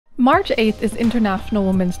March 8th is International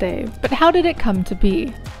Women's Day, but how did it come to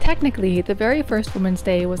be? Technically, the very first Women's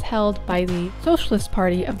Day was held by the Socialist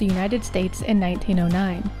Party of the United States in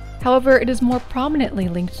 1909. However, it is more prominently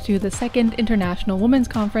linked to the Second International Women's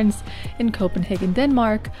Conference in Copenhagen,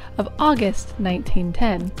 Denmark of August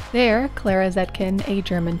 1910. There, Clara Zetkin, a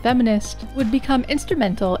German feminist, would become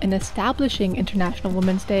instrumental in establishing International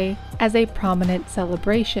Women's Day as a prominent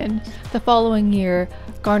celebration, the following year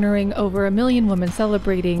garnering over 1 million women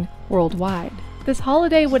celebrating worldwide. This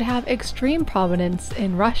holiday would have extreme prominence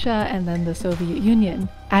in Russia and then the Soviet Union,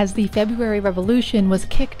 as the February Revolution was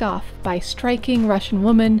kicked off by striking Russian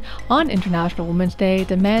women on International Women's Day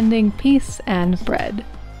demanding peace and bread.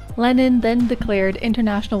 Lenin then declared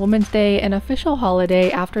International Women's Day an official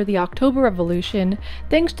holiday after the October Revolution,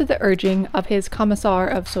 thanks to the urging of his Commissar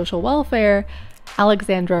of Social Welfare,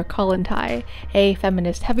 Alexandra Kollontai, a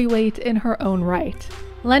feminist heavyweight in her own right.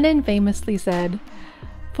 Lenin famously said,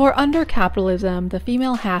 "For under capitalism, the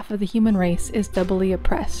female half of the human race is doubly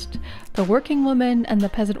oppressed. The working woman and the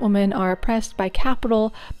peasant woman are oppressed by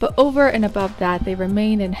capital, but over and above that they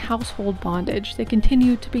remain in household bondage. They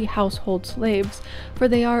continue to be household slaves, for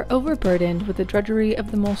they are overburdened with the drudgery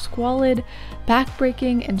of the most squalid,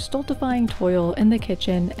 back-breaking, and stultifying toil in the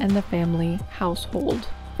kitchen and the family household."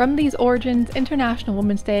 From these origins, International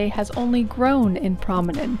Women's Day has only grown in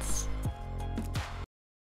prominence.